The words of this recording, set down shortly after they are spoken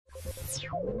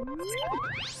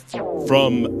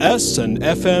From S and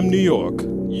FM New York,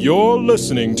 you're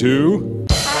listening to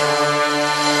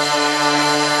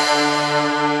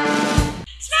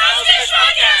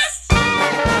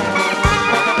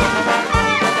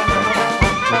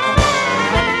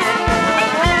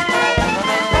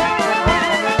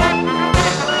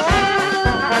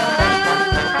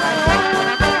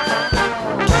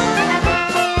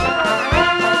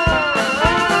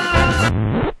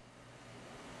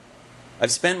I've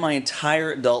spent my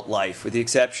entire adult life, with the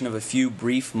exception of a few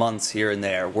brief months here and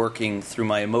there, working through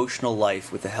my emotional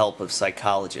life with the help of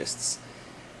psychologists.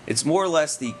 It's more or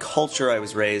less the culture I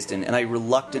was raised in, and I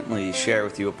reluctantly share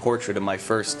with you a portrait of my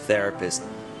first therapist,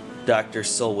 Dr.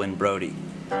 Solwyn Brody.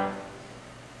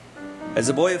 As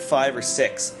a boy of 5 or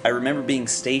 6, I remember being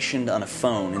stationed on a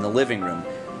phone in the living room,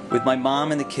 with my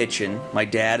mom in the kitchen, my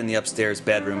dad in the upstairs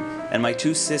bedroom, and my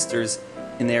 2 sisters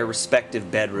in their respective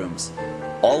bedrooms.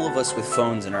 All of us with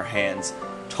phones in our hands,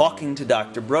 talking to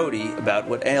Dr. Brody about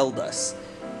what ailed us.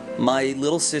 My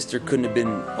little sister couldn't have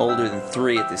been older than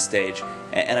 3 at this stage,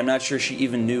 and I'm not sure she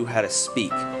even knew how to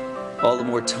speak. All the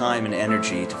more time and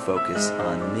energy to focus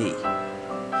on me.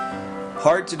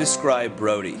 Hard to describe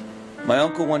Brody. My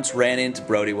uncle once ran into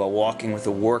Brody while walking with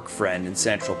a work friend in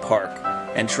Central Park,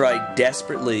 and tried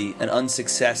desperately and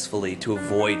unsuccessfully to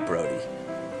avoid Brody,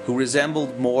 who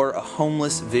resembled more a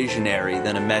homeless visionary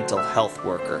than a mental health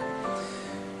worker.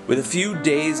 With a few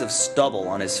days of stubble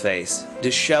on his face,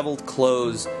 disheveled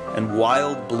clothes, and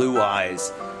wild blue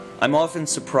eyes, I'm often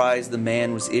surprised the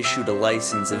man was issued a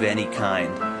license of any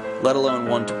kind, let alone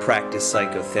one to practice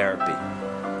psychotherapy.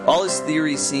 All his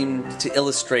theories seemed to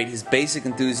illustrate his basic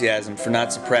enthusiasm for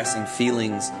not suppressing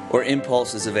feelings or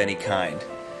impulses of any kind.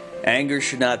 Anger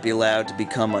should not be allowed to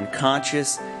become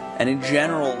unconscious, and in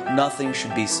general, nothing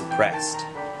should be suppressed.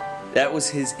 That was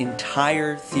his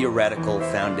entire theoretical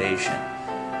foundation.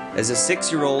 As a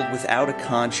 6-year-old without a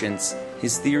conscience,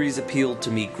 his theories appealed to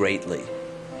me greatly.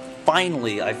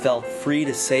 Finally, I felt free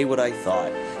to say what I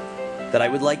thought, that I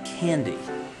would like candy,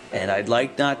 and I'd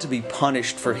like not to be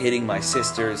punished for hitting my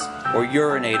sisters or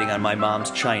urinating on my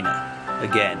mom's china,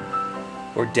 again,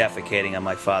 or defecating on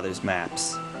my father's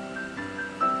maps.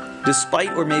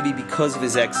 Despite, or maybe because of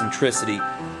his eccentricity,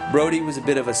 Brody was a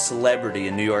bit of a celebrity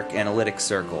in New York analytics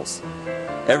circles.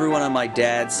 Everyone on my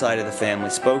dad's side of the family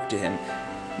spoke to him.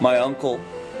 My uncle,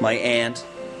 my aunt,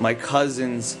 my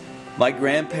cousins, my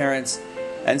grandparents,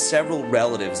 and several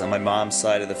relatives on my mom's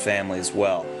side of the family as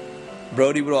well.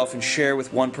 Brody would often share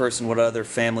with one person what other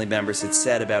family members had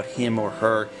said about him or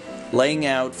her, laying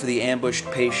out for the ambushed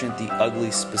patient the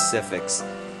ugly specifics,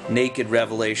 naked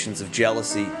revelations of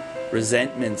jealousy,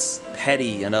 resentments,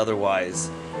 petty and otherwise,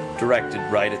 directed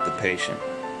right at the patient.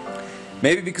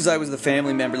 Maybe because I was the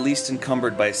family member least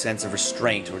encumbered by a sense of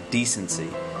restraint or decency,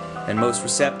 and most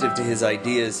receptive to his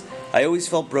ideas, I always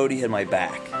felt Brody had my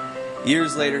back.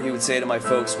 Years later, he would say to my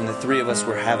folks when the 3 of us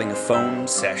were having a phone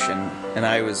session, and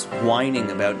I was whining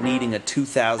about needing a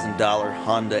 $2,000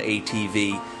 Honda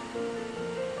ATV,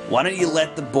 "Why don't you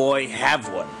let the boy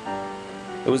have one?"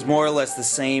 It was more or less the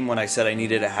same when I said I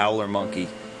needed a howler monkey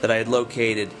that I had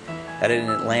located at an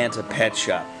Atlanta pet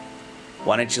shop.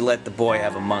 "Why don't you let the boy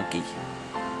have a monkey?"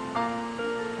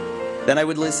 Then I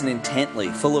would listen intently,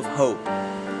 full of hope,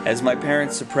 as my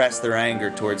parents suppressed their anger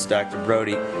towards Dr.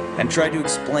 Brody and tried to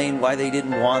explain why they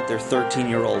didn't want their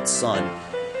 13-year-old son,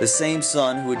 the same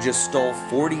son who had just stole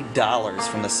 $40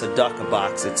 from the tzedakah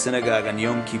box at synagogue on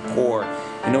Yom Kippur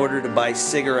in order to buy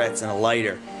cigarettes and a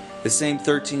lighter, the same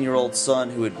 13-year-old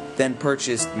son who had then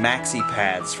purchased maxi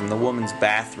pads from the woman's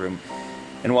bathroom,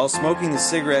 and while smoking the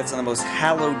cigarettes on the most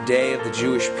hallowed day of the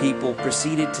Jewish people,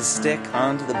 proceeded to stick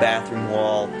onto the bathroom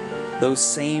wall those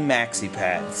same maxi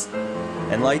pads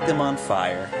and light them on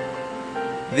fire.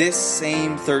 This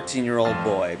same 13-year-old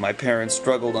boy, my parents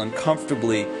struggled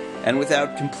uncomfortably and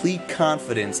without complete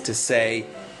confidence to say,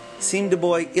 seemed a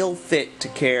boy ill-fit to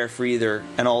care for either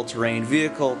an all-terrain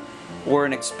vehicle or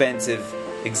an expensive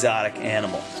exotic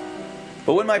animal.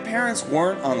 But when my parents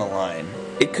weren't on the line,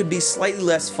 it could be slightly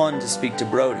less fun to speak to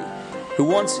Brody, who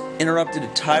once interrupted a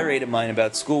tirade of mine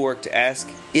about schoolwork to ask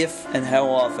if and how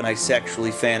often I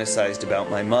sexually fantasized about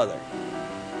my mother.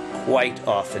 Quite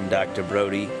often, Dr.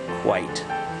 Brody, quite.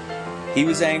 He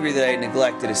was angry that I had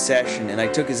neglected a session, and I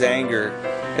took his anger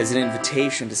as an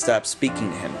invitation to stop speaking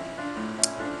to him.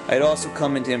 I had also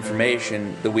come into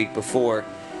information the week before,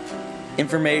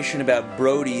 information about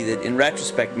Brody that in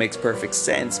retrospect makes perfect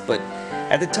sense, but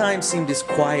at the time seemed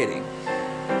disquieting.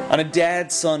 On a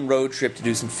dad-son road trip to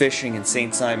do some fishing in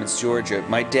St. Simons, Georgia,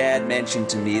 my dad mentioned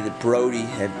to me that Brody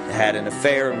had had an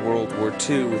affair in World War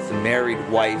II with the married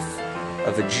wife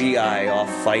of a GI off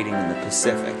fighting in the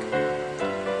Pacific.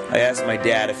 I asked my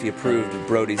dad if he approved of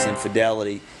Brody's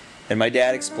infidelity, and my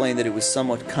dad explained that it was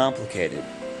somewhat complicated.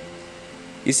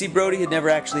 You see, Brody had never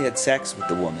actually had sex with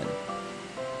the woman.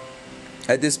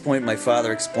 At this point, my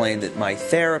father explained that my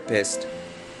therapist,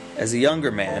 as a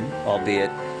younger man,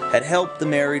 albeit, had helped the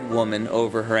married woman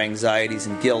over her anxieties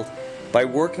and guilt by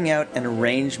working out an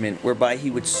arrangement whereby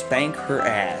he would spank her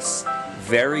ass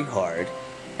very hard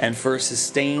and for a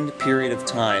sustained period of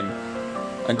time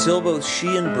until both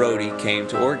she and Brody came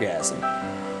to orgasm.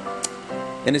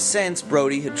 In a sense,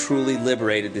 Brody had truly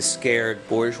liberated this scared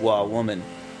bourgeois woman.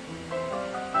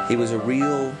 He was a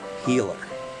real healer.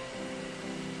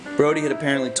 Brody had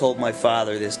apparently told my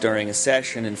father this during a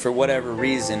session, and for whatever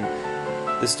reason,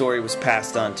 the story was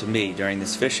passed on to me during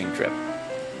this fishing trip.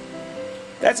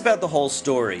 That's about the whole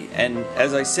story, and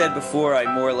as I said before,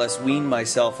 I more or less weaned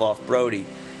myself off Brody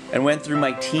and went through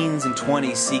my teens and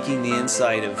 20s seeking the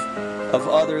insight of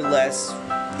other less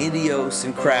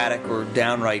idiosyncratic or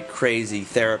downright crazy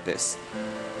therapists.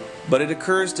 But it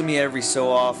occurs to me every so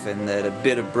often that a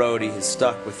bit of Brody has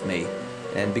stuck with me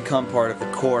and become part of the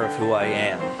core of who I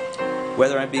am,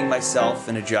 whether I'm being myself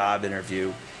in a job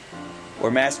interview or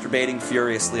masturbating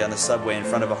furiously on the subway in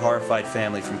front of a horrified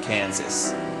family from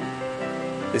Kansas.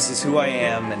 This is who I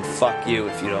am, and fuck you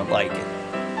if you don't like it.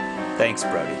 Thanks,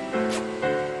 Brody.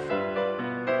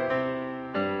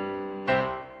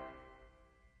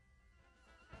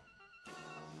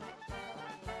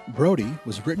 Brody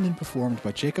was written and performed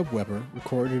by Jacob Weber,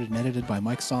 recorded and edited by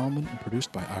Mike Solomon, and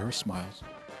produced by Iris Smyles.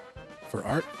 For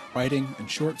art, writing, and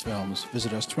short films,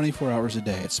 visit us 24 hours a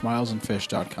day at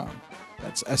smilesandfish.com.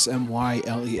 That's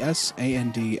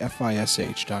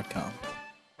smylesandfish.com.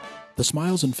 The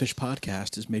Smiles and Fish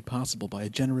podcast is made possible by a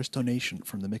generous donation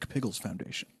from the McPiggles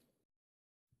Foundation.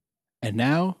 And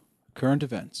now, current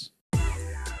events.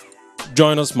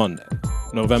 Join us Monday,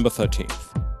 November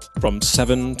 13th, from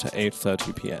 7 to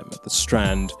 8:30 p.m. at the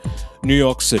Strand, New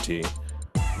York City,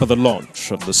 for the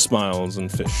launch of the Smiles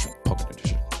and Fish Pocket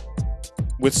Edition,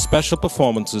 with special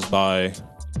performances by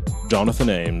Jonathan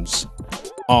Ames,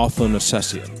 Arthur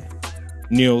Necessian,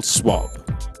 Neil Swab,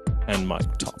 and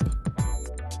Mike Top.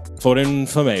 For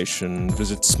information,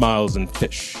 visit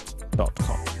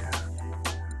smilesandfish.com.